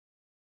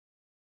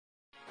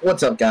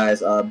What's up,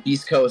 guys?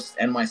 Beast Coast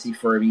NYC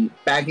Furby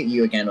back at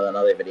you again with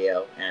another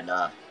video, and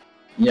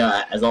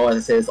as always, I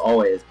say this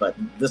always, but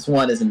this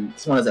one is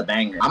a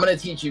banger. I'm gonna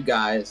teach you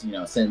guys,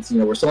 since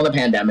we're still in the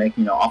pandemic,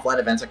 offline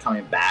events are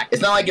coming back.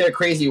 It's not like in a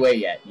crazy way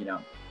yet,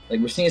 like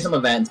we're seeing some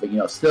events, but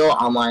still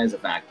online is a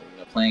factor.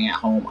 Playing at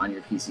home on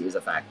your PC is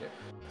a factor.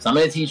 So I'm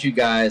gonna teach you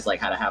guys like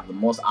how to have the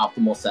most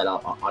optimal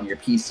setup on your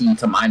PC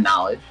to my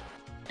knowledge,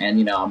 and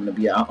I'm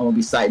gonna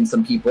be citing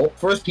some people.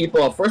 First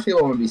people I'm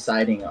gonna be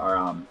citing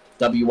are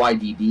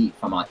WYDD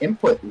from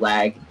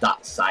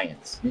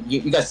inputlag.science.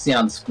 You guys see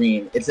on the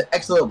screen. It's an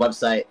excellent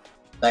website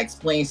that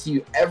explains to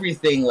you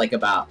everything like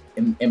about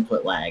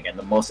input lag and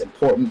the most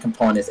important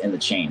components in the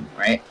chain,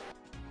 right?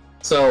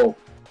 So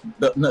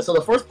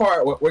the first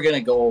part we're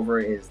gonna go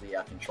over is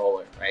the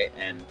controller, right?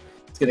 And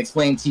it's gonna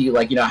explain to you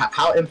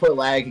how input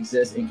lag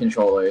exists in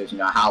controllers,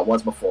 how it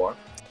was before.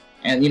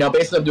 And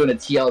basically I'm doing a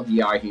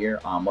TLDR here.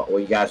 What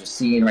you guys are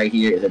seeing right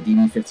here is a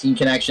DB15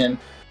 connection.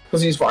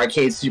 Was used for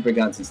arcade super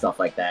guns and stuff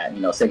like that.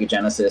 Sega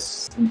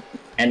Genesis,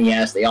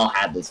 NES, they all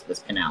had this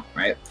pin out,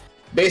 right?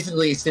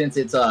 Basically, since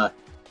it's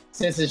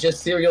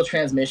just serial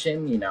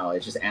transmission,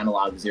 it's just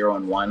analog 0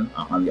 and 1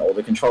 on the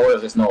older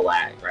controllers. There's no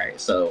lag,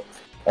 right? So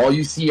all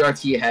you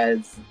CRT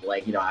heads,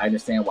 I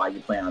understand why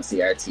you play on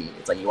CRT.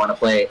 It's like you want to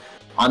play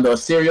on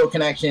those serial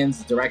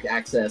connections, direct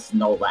access,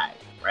 no lag,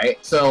 right?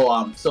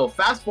 So so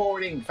fast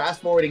forwarding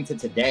to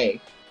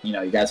today,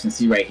 you guys can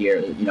see right here,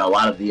 a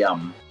lot of the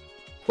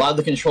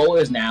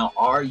controllers now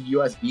are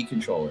USB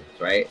controllers,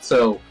 right?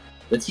 So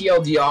the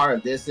TLDR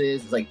of this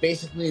is like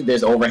basically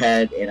there's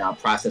overhead in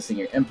processing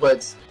your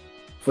inputs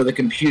for the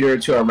computer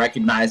to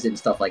recognize it and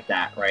stuff like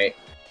that, right?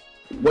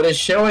 What is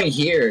showing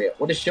here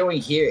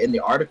in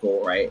the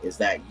article, right, is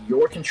that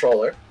your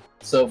controller.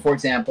 So for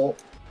example,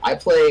 I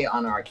play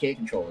on an arcade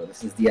controller.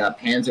 This is the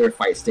Panzer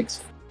Fight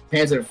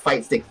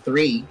Stick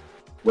 3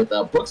 with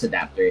a Brooks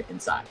adapter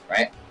inside,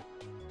 right?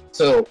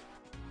 So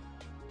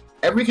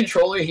every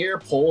controller here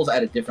pulls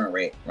at a different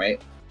rate,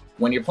 right?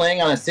 When you're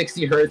playing on a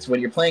 60 hertz, when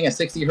you're playing a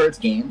 60 hertz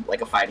game,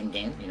 like a fighting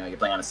game, you're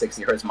playing on a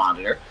 60 hertz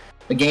monitor,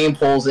 the game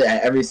pulls it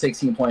at every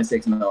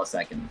 16.6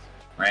 milliseconds,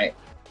 right?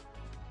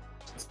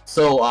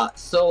 So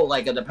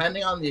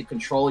depending on the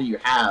controller you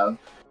have,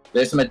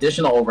 there's some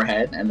additional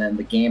overhead, and then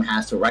the game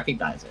has to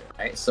recognize it,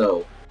 right?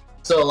 So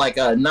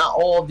not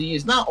all of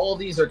these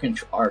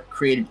are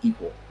created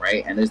equal,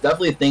 right? And there's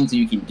definitely things that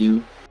you can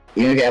do.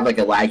 Even if you have like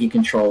a laggy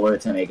controller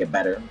to make it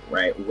better,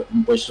 right?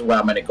 Which is what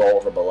I'm going to go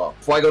over below.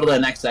 Before I go to the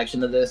next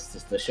section of this,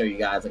 just to show you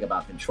guys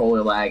about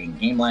controller lag and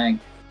game lag,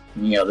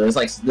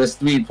 there's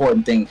three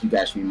important things you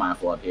guys should be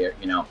mindful of here.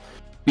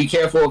 Be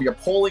careful of your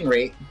polling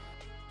rate.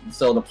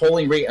 So the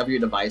polling rate of your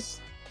device.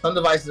 Some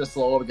devices are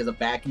slower because of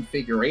bad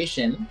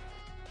configuration.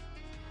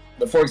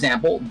 But for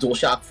example,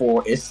 DualShock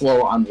 4 is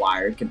slower on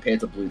wired compared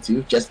to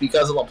Bluetooth just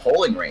because of the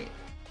polling rate,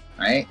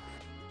 right?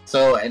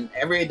 So, and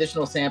every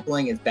additional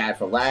sampling is bad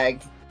for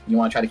lag. You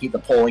want to try to keep the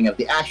polling of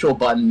the actual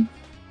button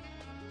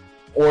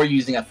or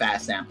using a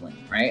fast sampling,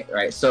 right?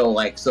 So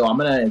I'm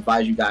going to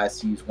advise you guys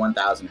to use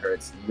 1000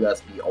 hertz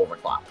USB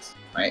overclocks,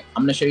 right?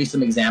 I'm going to show you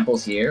some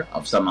examples here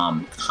of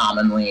some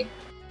commonly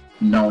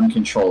known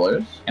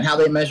controllers and how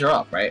they measure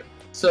up, right?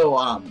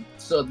 So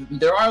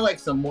there are like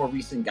some more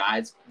recent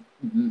guides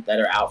that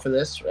are out for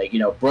this, right?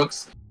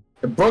 Brooks,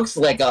 this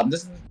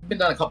has been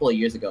done a couple of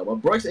years ago, but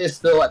Brooks is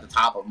still at the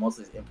top of most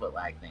of these input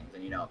lag things.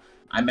 And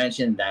I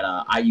mentioned that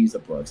I use the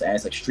Brooks, and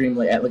it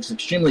looks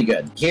extremely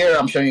good. Here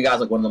I'm showing you guys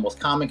like one of the most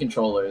common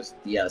controllers,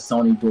 the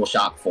Sony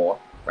DualShock 4,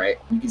 right?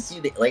 You can see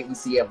the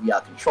latency of the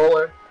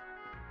controller.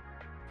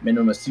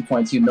 Minimum is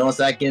 2.2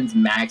 milliseconds,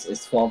 max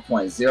is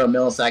 12.0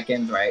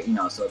 milliseconds, right?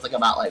 So it's like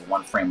about like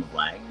 1 frame of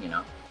lag.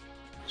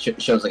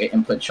 Shows like an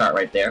input chart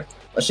right there.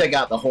 Let's check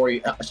out the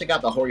Hori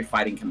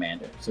Fighting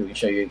Commander. So we can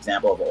show you an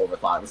example of an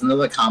overclock. It's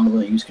another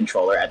commonly used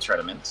controller at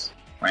tournaments,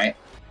 right?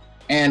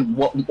 And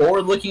what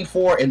we're looking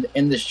for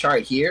in this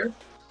chart here,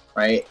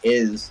 right,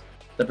 is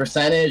the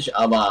percentage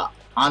of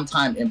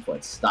on-time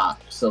inputs stock.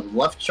 So the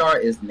left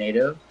chart is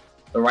native,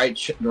 the right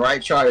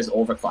chart is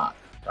overclock,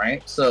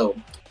 right? So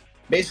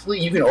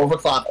basically you can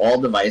overclock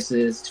all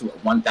devices to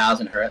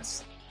 1000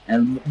 hertz,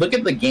 and look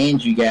at the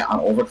gains you get on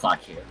overclock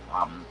here.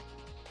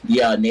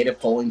 The native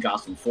polling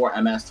drops from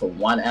 4 ms to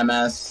 1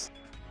 ms.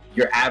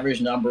 Your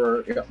average of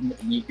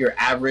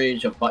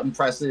button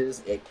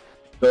presses, it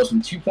goes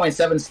from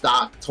 2.7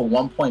 stock to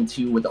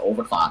 1.2 with the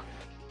overclock.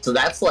 So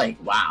that's like,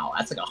 wow,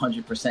 that's like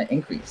 100%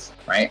 increase,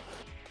 right?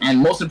 And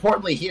most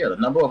importantly here, the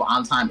number of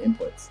on-time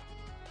inputs.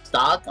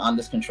 Stock on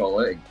this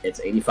controller, it's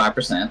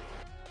 85%.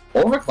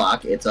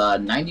 Overclock, it's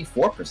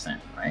 94%,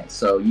 right?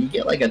 So you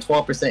get like a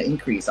 12%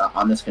 increase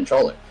on this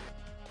controller.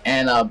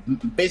 And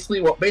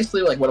basically what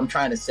I'm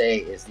trying to say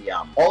is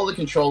all the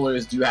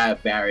controllers do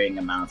have varying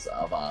amounts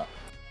of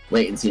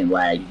latency and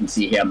lag. You can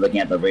see here I'm looking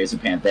at the Razer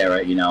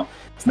Panthera,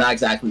 it's not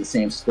exactly the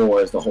same score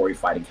as the Hori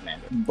Fighting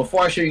Commander.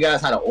 Before I show you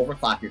guys how to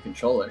overclock your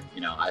controller,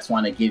 I just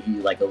want to give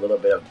you like a little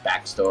bit of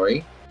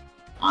backstory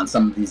on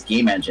some of these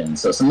game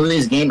engines. So some of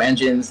these game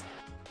engines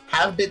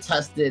have been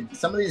tested.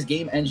 Some of these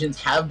game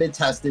engines have been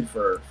tested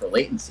for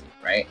latency,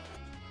 right?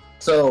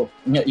 So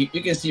you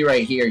can see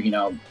right here,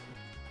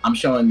 I'm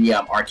showing the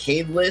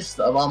arcade list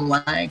of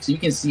lag. So you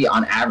can see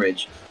on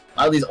average,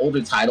 a lot of these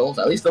older titles,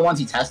 at least the ones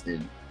he tested,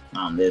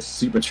 this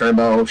Super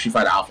Turbo, Street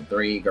Fighter Alpha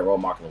 3, Garou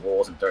Mark of the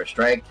Wolves, and Third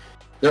Strike,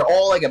 they're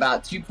all like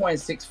about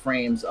 2.6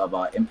 frames of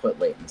input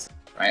latency,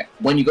 right?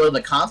 When you go to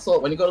the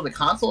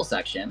console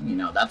section,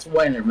 that's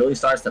when it really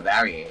starts to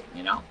vary,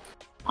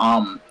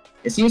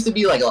 It seems to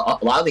be like a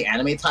lot of the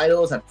anime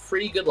titles have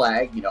pretty good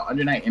lag,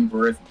 Under Night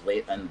In-Birth,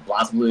 Blade, and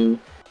BlazBlue.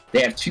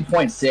 They have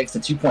 2.6 to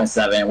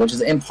 2.7, which is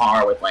in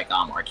par with like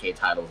arcade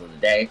titles of the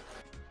day.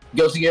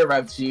 Guilty Gear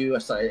Rev 2,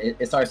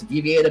 it starts to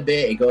deviate a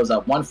bit. It goes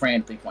up 1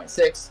 frame,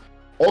 3.6.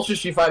 Ultra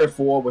Street Fighter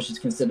 4, which is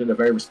considered a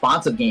very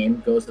responsive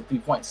game, goes to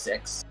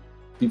 3.6,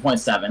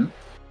 3.7.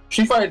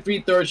 Street Fighter 3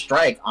 Third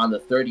Strike on the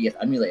 30th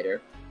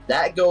emulator,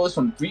 that goes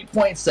from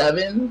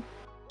 3.7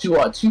 to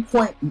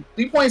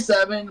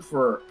 3.7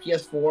 for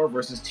PS4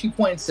 versus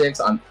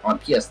 2.6 on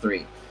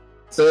PS3.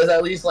 So there's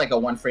at least like a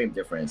 1 frame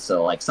difference.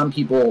 So like some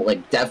people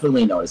like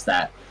definitely notice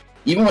that.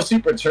 Even with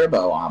Super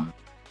Turbo,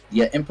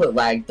 the input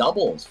lag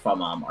doubles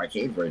from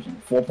arcade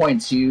version,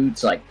 4.2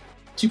 to like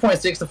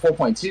 2.6 to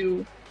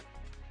 4.2.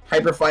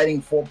 Hyper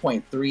Fighting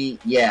 4.3.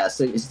 Yeah,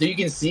 so you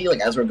can see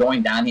like as we're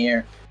going down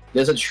here,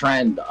 there's a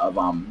trend of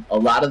a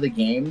lot of the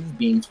games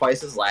being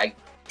twice as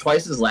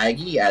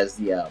laggy as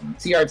the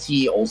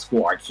CRT old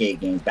school arcade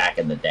games back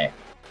in the day,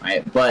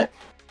 right? But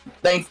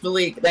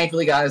thankfully,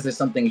 guys, there's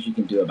some things you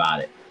can do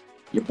about it.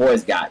 Your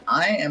boys got.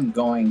 I am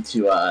going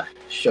to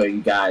show you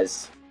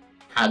guys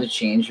how to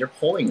change your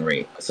polling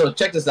rate. So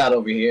check this out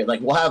over here. Like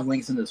we'll have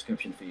links in the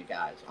description for you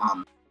guys.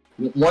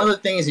 One of the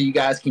things that you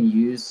guys can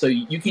use, so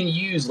you can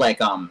use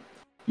like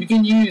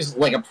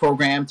a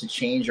program to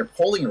change your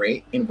polling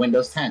rate in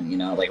Windows 10.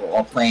 Like we're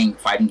all playing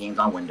fighting games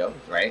on Windows,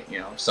 right?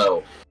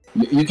 So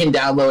you can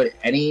download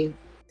any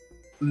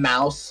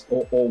mouse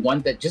or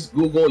one that just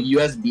Google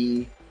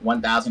USB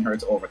 1000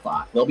 hertz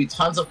overclock. There'll be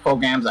tons of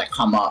programs that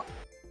come up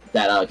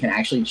that can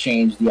actually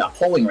change the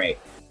polling rate.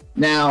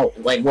 Now,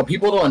 like what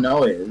people don't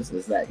know is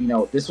that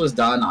this was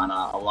done on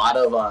a lot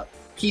of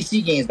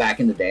PC games back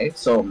in the day.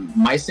 So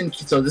this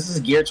is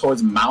geared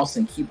towards mouse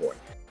and keyboard.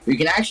 But you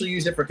can actually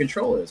use it for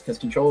controllers because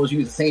controllers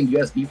use the same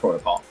USB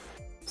protocol.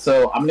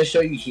 So I'm going to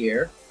show you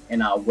here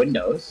in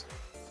Windows,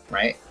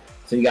 right?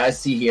 So you guys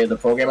see here the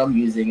program I'm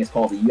using is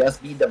called the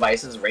USB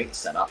Devices Rate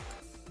Setup,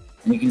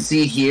 and you can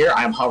see here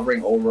I'm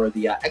hovering over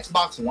the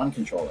Xbox One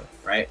controller,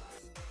 right?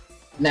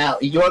 Now,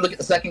 you want to look at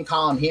the second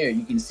column here.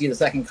 You can see the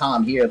second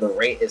column here, the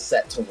rate is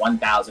set to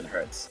 1000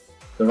 hertz.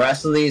 The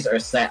rest of these are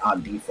set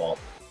on default.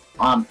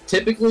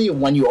 Typically,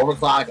 when you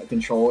overclock a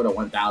controller to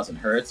 1000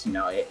 hertz,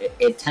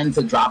 it tends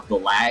to drop the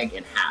lag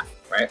in half,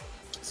 right?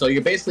 So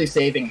you're basically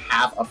saving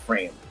half a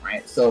frame,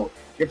 right? So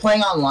if you're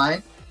playing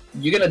online,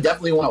 you're going to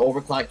definitely want to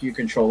overclock your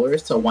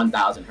controllers to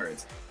 1000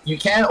 hertz. You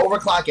can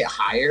overclock it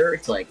higher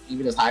to like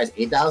even as high as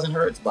 8000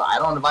 hertz, but I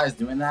don't advise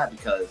doing that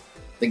because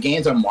the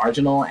gains are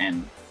marginal,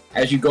 and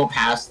as you go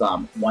past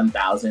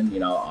 1000,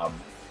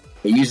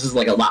 it uses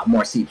like a lot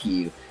more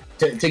CPU.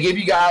 To give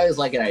you guys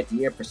like an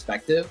idea,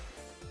 perspective,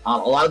 a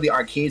lot of the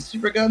arcade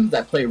super guns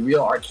that play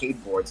real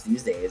arcade boards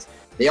these days,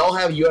 they all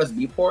have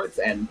USB ports,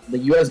 and the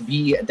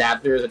USB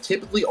adapters are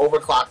typically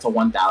overclocked to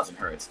 1000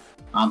 hertz.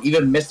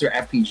 Even Mr.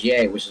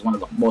 FPGA, which is one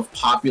of the most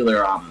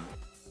popular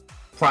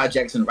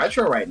projects in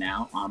retro right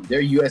now,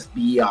 their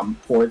USB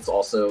ports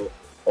also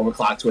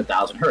overclocked to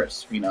 1000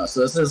 hertz.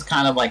 So this is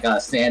kind of like a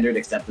standard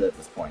accepted at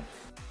this point.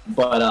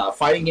 But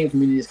fighting game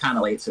community is kind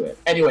of late to it.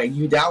 Anyway,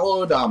 you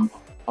download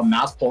a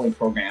mouse polling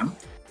program.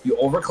 You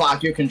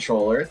overclock your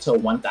controller to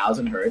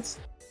 1000 hertz.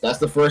 That's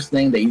the first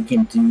thing that you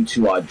can do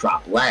to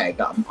drop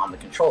lag on the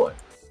controller.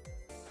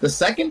 The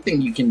second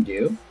thing you can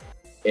do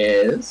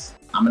is,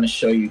 I'm going to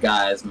show you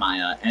guys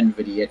my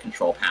NVIDIA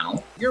control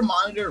panel. Your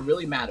monitor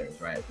really matters,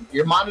 right?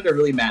 Your monitor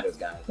really matters,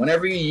 guys.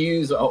 Whenever you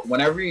use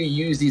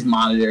these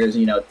monitors,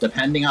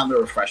 depending on the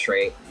refresh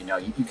rate,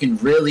 you can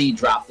really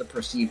drop the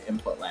perceived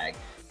input lag.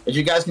 As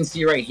you guys can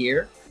see right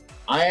here,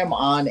 I am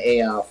on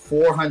a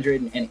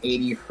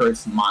 480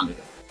 hertz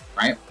monitor,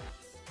 right?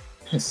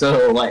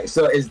 So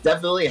it's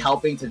definitely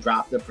helping to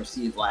drop the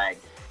perceived lag.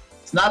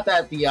 It's not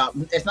that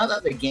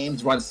the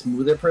games run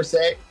smoother per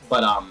se,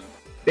 but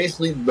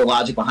basically the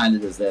logic behind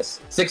it is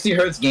this: 60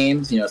 hertz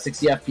games,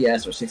 60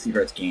 FPS or 60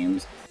 hertz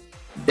games,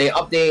 they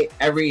update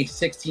every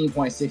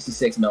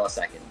 16.66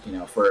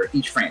 milliseconds, for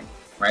each frame,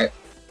 right?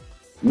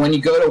 When you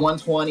go to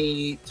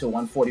 120 to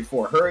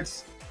 144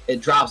 hertz, it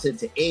drops it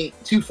to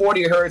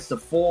 240 hertz to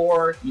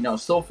 4,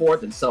 so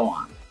forth and so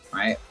on,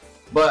 right?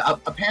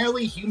 But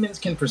apparently humans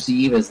can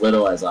perceive as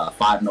little as 5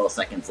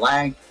 milliseconds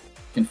lag,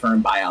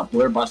 confirmed by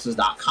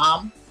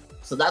blurbusters.com.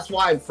 So that's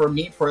why, for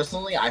me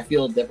personally, I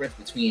feel a difference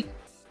between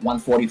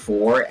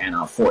 144 and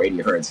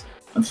 480 hertz.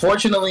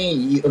 Unfortunately,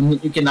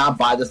 you cannot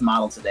buy this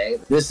model today.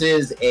 This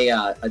is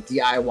a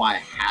DIY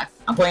hack.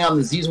 I'm playing on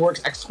the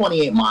ZWorks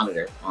X28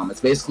 monitor.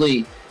 It's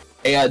basically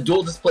a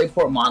dual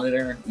DisplayPort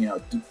monitor,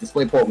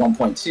 DisplayPort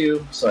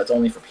 1.2, so it's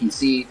only for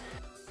PC.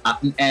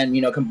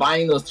 And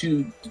combining those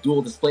two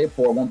dual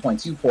DisplayPort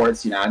 1.2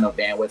 ports, I have no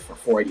bandwidth for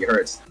 480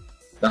 hertz.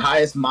 The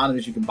highest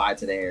monitors you can buy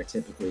today are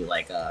typically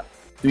like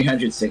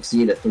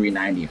 360 to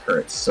 390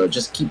 hertz. So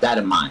just keep that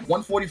in mind.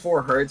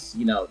 144 hertz,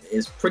 you know,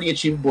 is pretty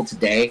achievable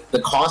today.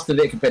 The cost of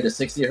it compared to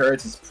 60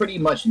 hertz is pretty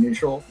much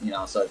neutral, you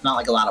know, so it's not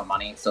like a lot of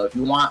money. So if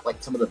you want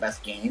like some of the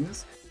best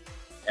games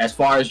as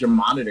far as your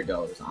monitor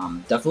goes,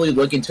 definitely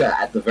look into it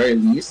at the very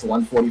least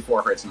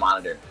 144 hertz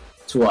monitor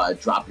to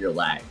drop your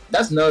lag.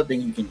 That's another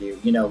thing you can do.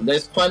 You know,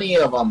 there's plenty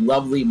of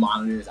lovely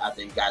monitors out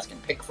there you guys can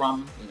pick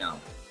from. You know,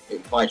 you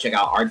can probably check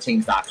out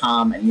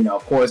artings.com, and you know,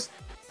 of course,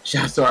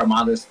 shout out to our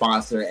monitor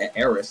sponsor at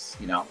Eris.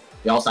 You know,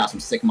 they also have some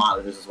sick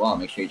monitors as well.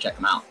 Make sure you check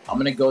them out. I'm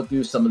gonna go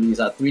through some of these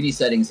 3D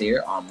settings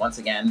here. Once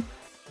again,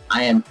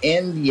 I am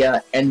in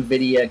the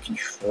NVIDIA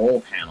control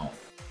panel,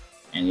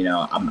 and you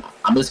know,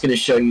 I'm just gonna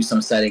show you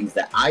some settings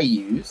that I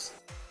use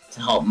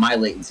to help my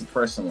latency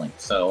personally.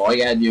 So all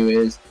you gotta do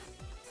is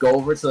go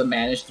over to the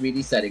Manage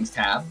 3D Settings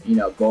tab. You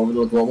know, go over to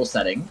the global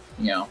setting.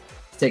 You know,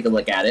 take a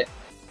look at it.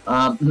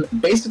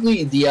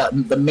 Basically,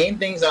 the main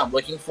things I'm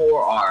looking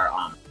for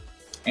are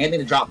anything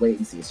to drop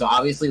latency. So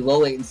obviously, low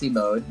latency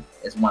mode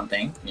is one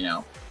thing. You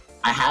know,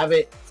 I have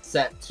it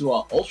set to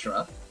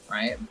ultra,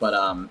 right? But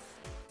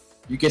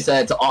you can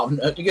set it to off.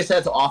 You can set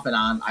it to off and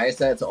on. I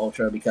set it to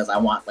ultra because I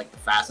want like the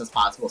fastest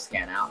possible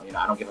scan out. You know,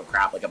 I don't give a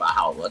crap like about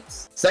how it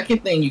looks.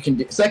 Second thing you can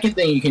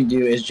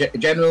do is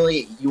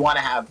generally you want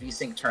to have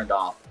VSync turned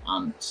off.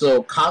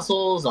 So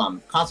consoles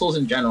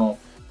in general,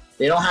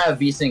 they don't have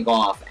VSync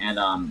off,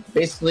 and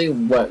basically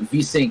what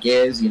VSync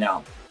is, you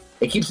know,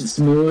 it keeps it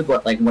smooth,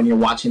 like when you're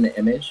watching the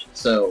image.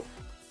 So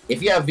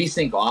if you have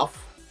VSync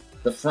off,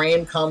 the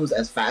frame comes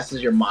as fast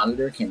as your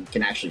monitor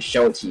can actually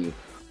show it to you.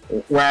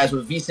 Whereas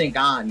with VSync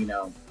on, you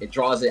know, it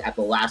draws it at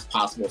the last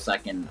possible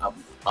second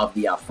of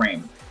the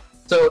frame.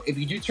 So if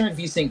you do turn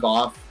VSync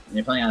off and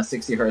you're playing on a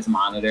 60 hertz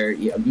monitor,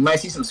 you might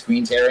see some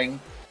screen tearing,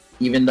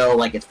 even though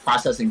like it's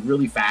processing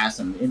really fast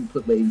and the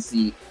input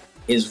latency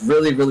is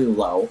really, really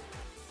low,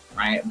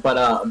 right?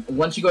 But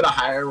once you go to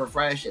higher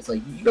refresh, it's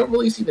like you don't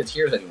really see the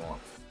tears anymore.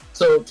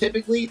 So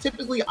typically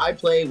I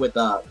play with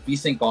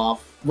VSync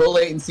off, low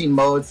latency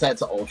mode set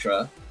to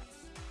ultra,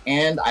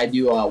 and I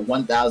do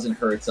 1000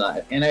 hertz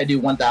and I do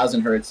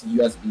 1000 hertz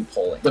USB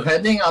polling.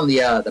 Depending on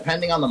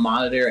the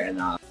monitor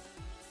and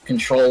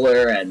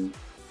controller and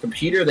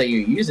computer that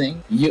you're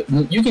using, you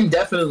can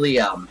definitely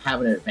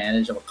have an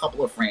advantage of a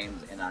couple of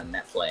frames in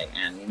net play,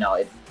 and you know,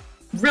 it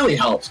really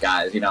helps,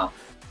 guys. You know,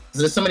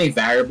 there's so many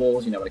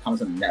variables. You know, when it comes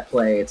to net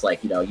play, it's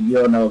like, you know, you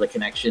don't know the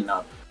connection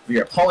of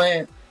your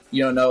opponent.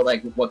 You don't know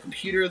like what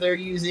computer they're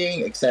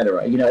using,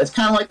 etc. You know, it's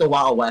kind of like the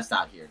Wild West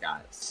out here,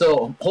 guys.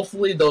 So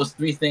hopefully those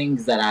three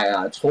things that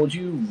I told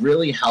you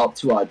really help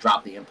to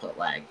drop the input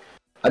lag.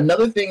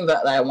 Another thing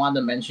that I wanted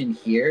to mention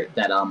here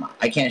that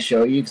I can't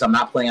show you because I'm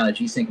not playing on a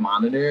G-Sync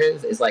monitor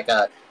is like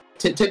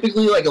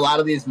typically like a lot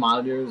of these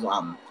monitors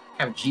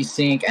have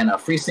G-Sync and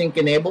FreeSync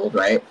enabled,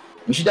 right?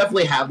 You should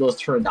definitely have those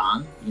turned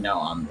on. You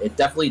know, it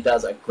definitely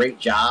does a great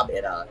job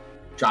at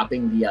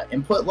dropping the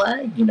input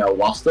lag, you know,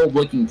 while still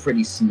looking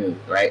pretty smooth,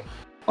 right?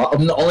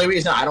 The only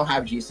reason I don't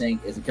have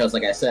G-Sync is because,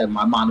 like I said,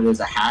 my monitor is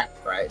a hack,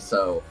 right?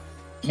 So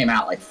it came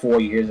out like 4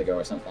 years ago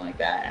or something like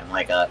that, and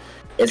like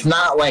it's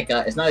not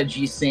a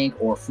G-Sync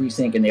or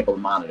FreeSync enabled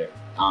monitor.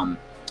 And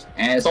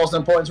it's also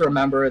important to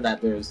remember that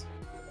there's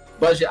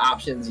budget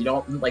options. You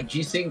don't like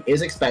G-Sync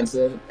is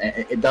expensive.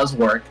 It does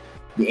work.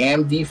 The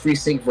AMD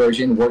FreeSync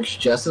version works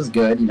just as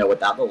good, you know,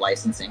 without the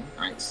licensing,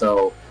 right?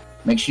 So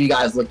make sure you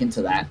guys look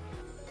into that.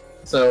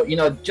 So, you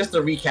know, just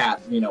to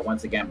recap, you know,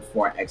 once again,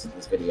 before I exit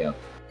this video.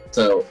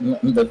 So,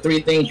 the three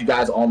things you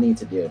guys all need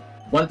to do.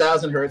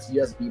 1000 hertz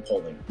USB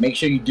polling. Make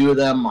sure you do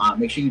them.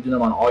 Make sure you do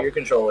them on all your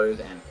controllers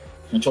and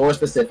controller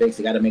specifics.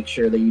 You got to make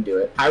sure that you do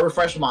it. High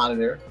refresh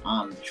monitor.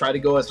 Try to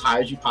go as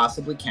high as you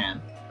possibly can.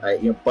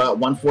 Right? You know, but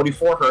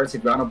 144 hertz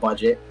if you're on a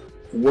budget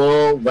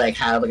will like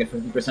have like a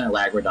 50%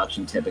 lag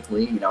reduction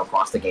typically. You know,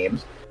 across the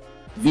games.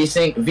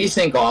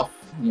 VSync off.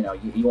 You know,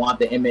 you want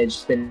the image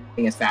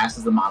spinning as fast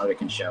as the monitor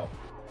can show.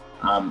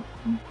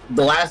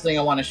 The last thing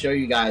I want to show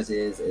you guys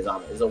is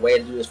a way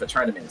to do this for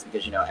tournaments,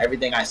 because you know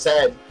everything I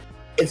said,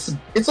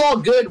 it's all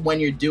good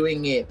when you're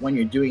doing it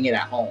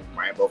at home,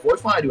 right? But if we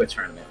want to do a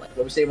tournament, like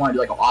let's say we want to do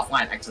like an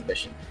offline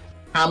exhibition,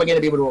 how am I going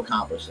to be able to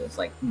accomplish this?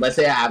 Like, let's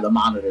say I have the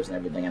monitors and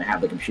everything, and I have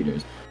the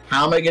computers.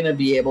 How am I going to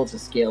be able to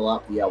scale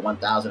up the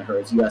 1000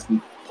 hertz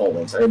USB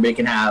polling so everybody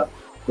can have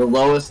the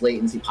lowest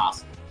latency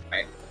possible,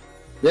 right?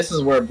 This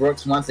is where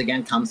Brooks once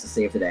again comes to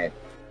save the day.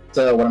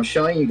 So what I'm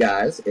showing you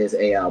guys is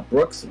a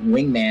Brooks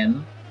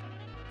Wingman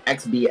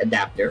XB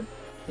adapter.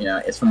 You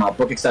know, it's from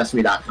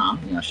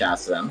brookaccessory.com. You know, shout out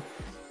to them.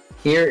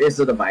 Here is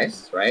the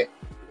device, right?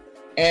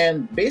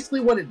 And basically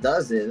what it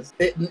does is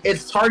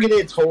it's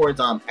targeted towards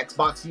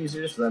Xbox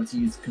users for them to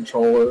use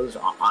controllers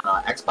on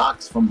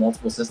Xbox from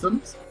multiple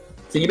systems.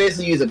 So you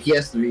basically use a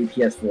PS3,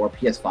 PS4,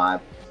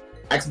 PS5,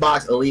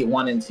 Xbox Elite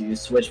 1 and 2,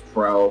 Switch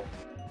Pro,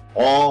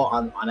 all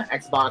on an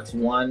Xbox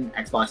One,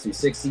 Xbox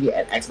 360,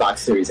 and Xbox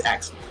Series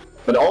X.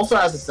 But it also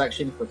has a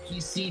section for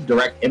PC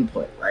direct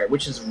input, right?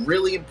 Which is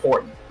really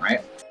important, right?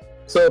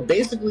 So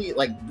basically,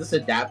 like this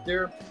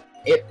adapter,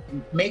 it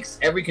makes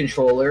every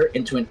controller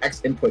into an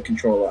X input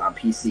controller on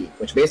PC,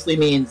 which basically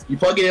means you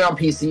plug it in on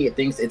PC, it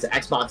thinks it's an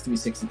Xbox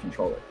 360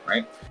 controller,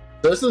 right?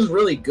 So this is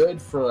really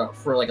good for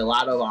like a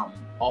lot of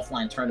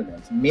offline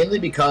tournaments, mainly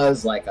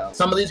because like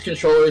some of these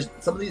controllers,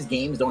 some of these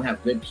games don't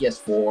have good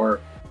PS4,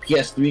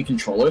 PS3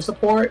 controller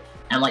support,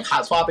 and like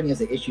hot swapping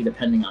is an issue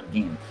depending on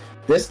game.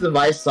 This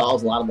device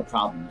solves a lot of the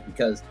problems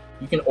because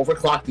you can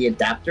overclock the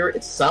adapter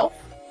itself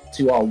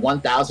to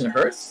 1000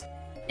 hertz,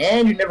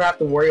 and you never have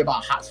to worry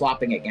about hot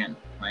swapping again,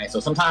 right? So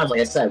sometimes,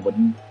 like I said, when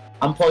you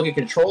unplug your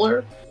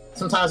controller,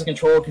 sometimes the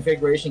controller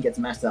configuration gets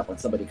messed up when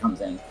somebody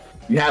comes in.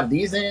 You have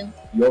these in,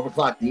 you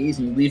overclock these,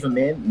 and you leave them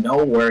in,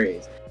 no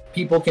worries.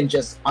 People can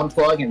just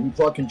unplug and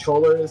replug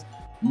controllers,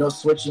 no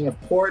switching of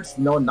ports,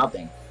 no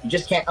nothing. You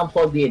just can't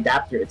unplug the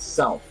adapter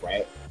itself,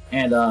 right?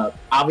 And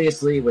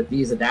obviously with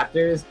these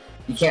adapters,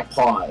 you can't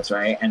pause,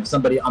 right? And if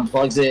somebody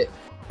unplugs it,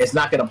 it's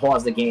not going to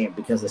pause the game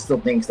because it still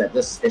thinks that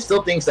this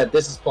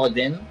is plugged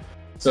in,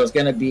 so it's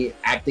going to be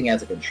acting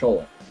as a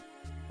controller.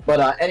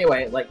 But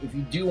anyway, like if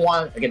you do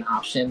want like an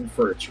option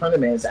for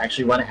tournaments to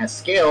actually run it at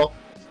scale,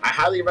 I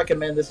highly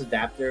recommend this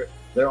adapter.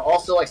 There are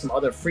also like some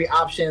other free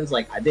options,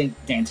 like I think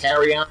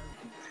Dantarian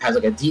has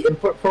like a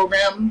D-input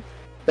program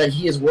that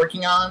he is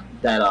working on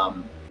that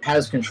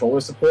has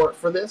controller support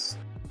for this.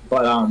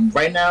 But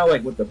right now,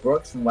 like with the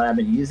Brooks and what I've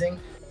been using,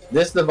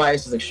 this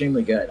device is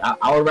extremely good.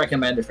 I would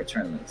recommend it for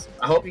tournaments.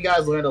 I hope you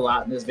guys learned a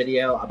lot in this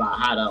video about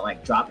how to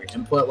like drop your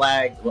input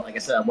lag. Like I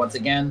said, once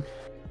again,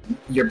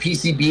 your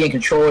PCB and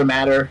controller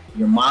matter,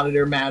 your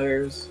monitor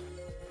matters,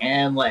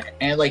 and like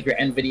your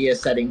NVIDIA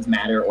settings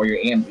matter or your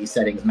AMD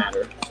settings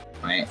matter,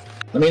 right?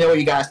 Let me know what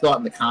you guys thought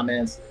in the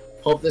comments.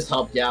 Hope this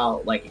helped you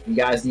out. Like if you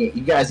guys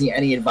need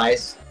any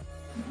advice,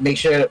 make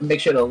sure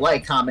to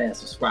like, comment, and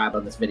subscribe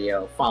on this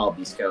video. Follow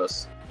Beast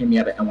Coast. Hit me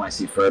up at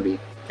NYC Furby if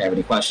you have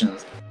any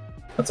questions.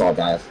 That's all,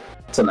 guys.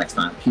 Until next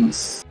time.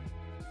 Peace.